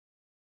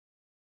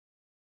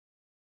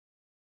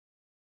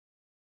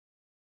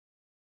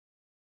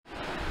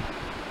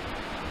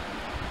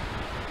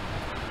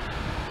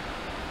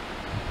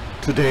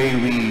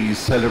Today we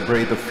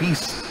celebrate the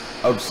feast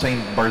of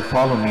Saint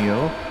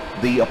Bartholomew,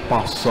 the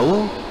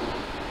Apostle,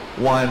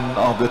 one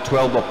of the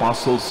 12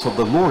 apostles of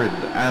the Lord,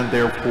 and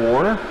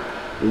therefore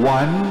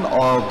one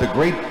of the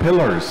great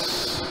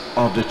pillars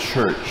of the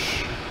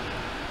Church.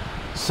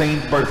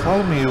 Saint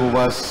Bartholomew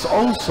was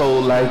also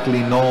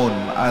likely known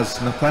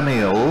as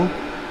Nathanael,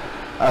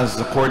 as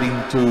according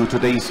to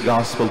today's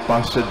Gospel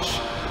passage,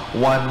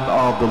 one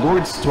of the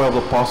Lord's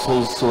 12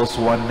 apostles was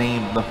one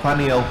named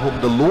Nathanael, whom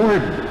the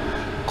Lord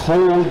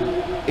called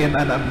in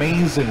an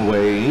amazing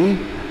way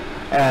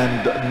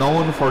and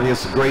known for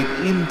his great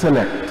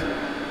intellect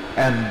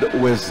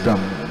and wisdom.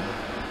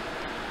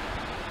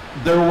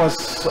 There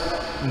was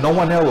no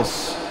one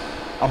else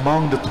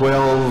among the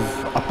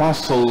 12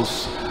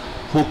 apostles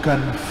who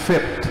can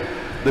fit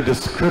the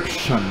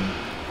description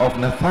of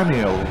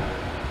Nathanael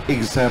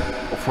except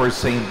for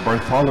Saint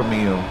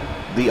Bartholomew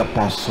the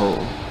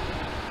Apostle.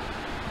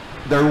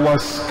 There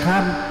was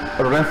scant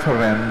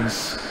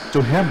reference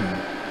to him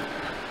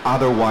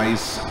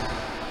otherwise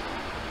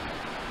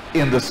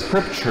in the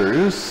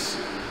scriptures,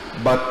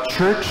 but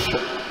church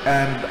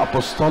and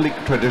apostolic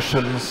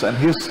traditions and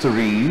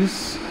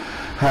histories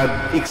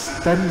had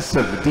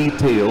extensive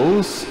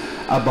details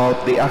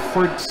about the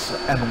efforts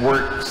and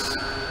works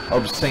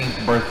of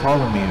Saint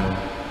Bartholomew,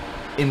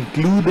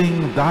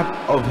 including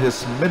that of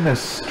his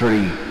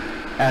ministry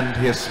and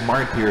his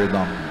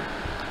martyrdom,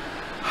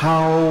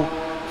 how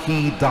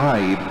he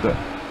died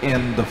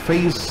in the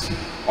face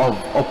of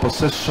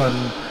opposition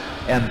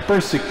and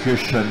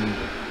persecution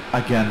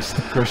against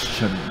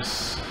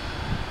Christians.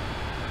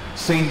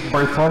 Saint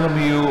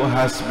Bartholomew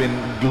has been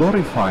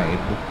glorified,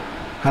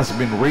 has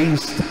been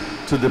raised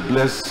to the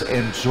bliss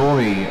and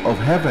joy of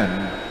heaven,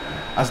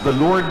 as the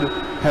Lord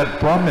had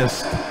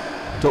promised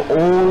to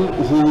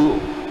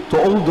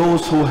all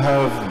those who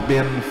have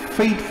been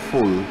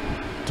faithful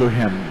to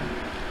him.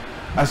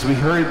 As we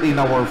heard in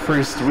our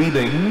first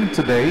reading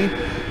today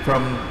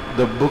from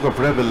the book of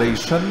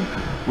Revelation,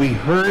 we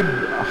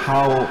heard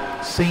how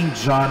St.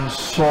 John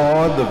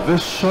saw the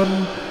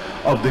vision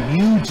of the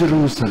New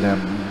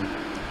Jerusalem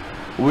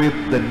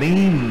with the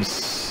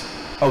names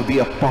of the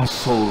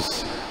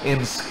apostles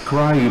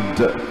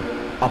inscribed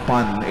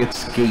upon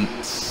its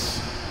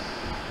gates.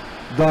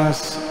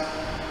 Thus,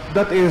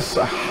 that is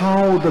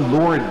how the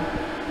Lord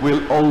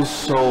will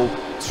also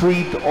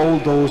treat all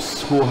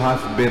those who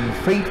have been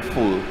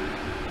faithful,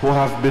 who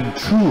have been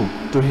true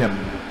to him,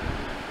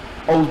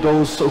 all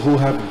those who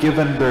have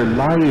given their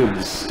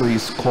lives to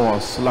his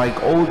cause,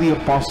 like all the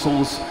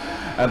apostles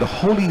and the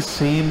holy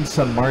saints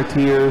and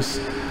martyrs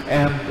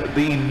and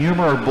the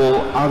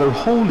innumerable other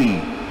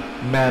holy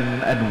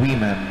men and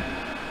women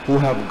who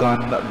have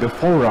gone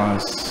before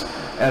us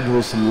and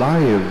whose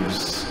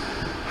lives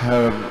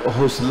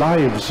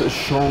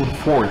shone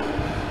forth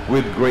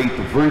with great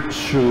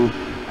virtue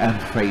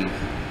and faith.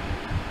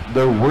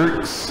 Their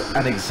works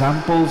and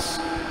examples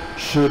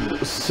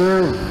should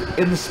serve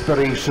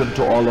inspiration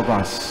to all of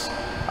us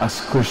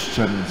as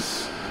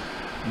Christians,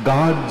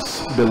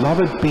 God's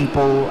beloved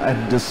people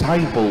and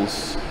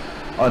disciples,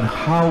 on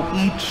how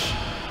each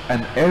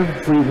and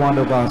every one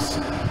of us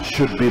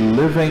should be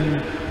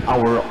living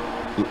our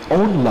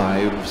own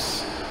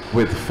lives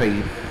with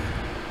faith.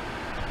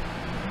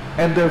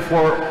 And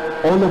therefore,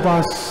 all of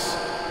us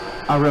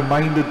are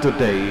reminded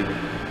today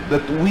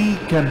that we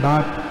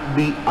cannot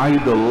be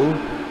idle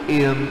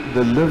in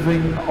the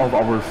living of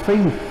our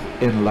faith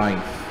in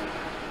life.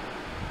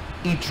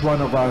 Each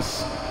one of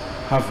us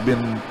have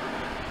been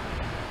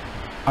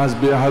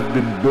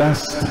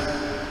blessed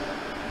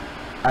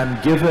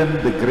and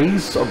given the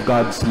grace of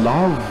God's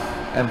love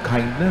and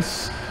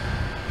kindness,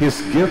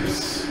 his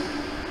gifts,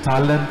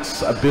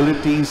 talents,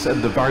 abilities,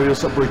 and the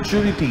various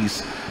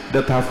opportunities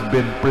that have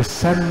been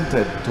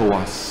presented to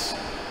us.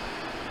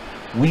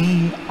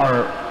 We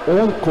are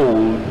all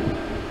called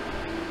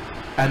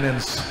and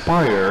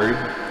inspired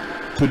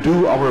to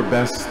do our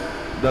best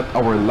that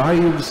our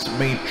lives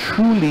may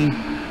truly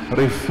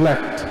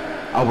reflect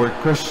our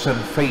Christian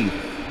faith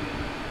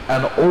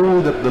and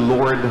all that the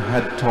Lord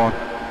had taught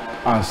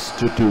us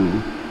to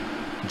do,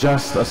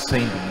 just as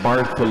Saint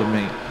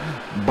Bartholomew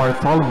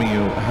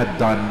had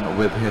done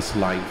with his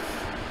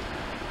life.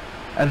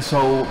 And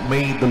so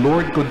may the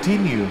Lord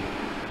continue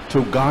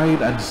to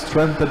guide and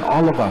strengthen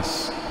all of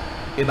us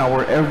in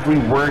our every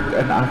word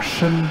and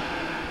action,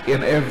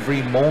 in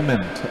every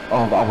moment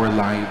of our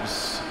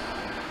lives.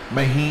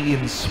 May he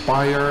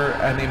inspire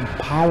and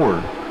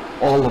empower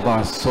all of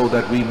us so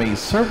that we may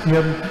serve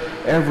him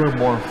ever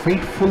more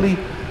faithfully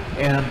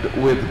and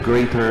with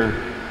greater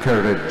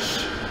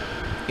courage,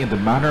 in the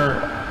manner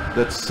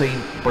that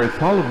Saint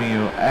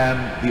Bartholomew and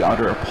the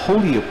other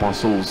holy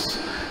apostles,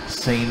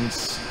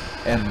 saints,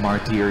 and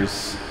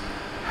martyrs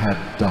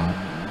had done.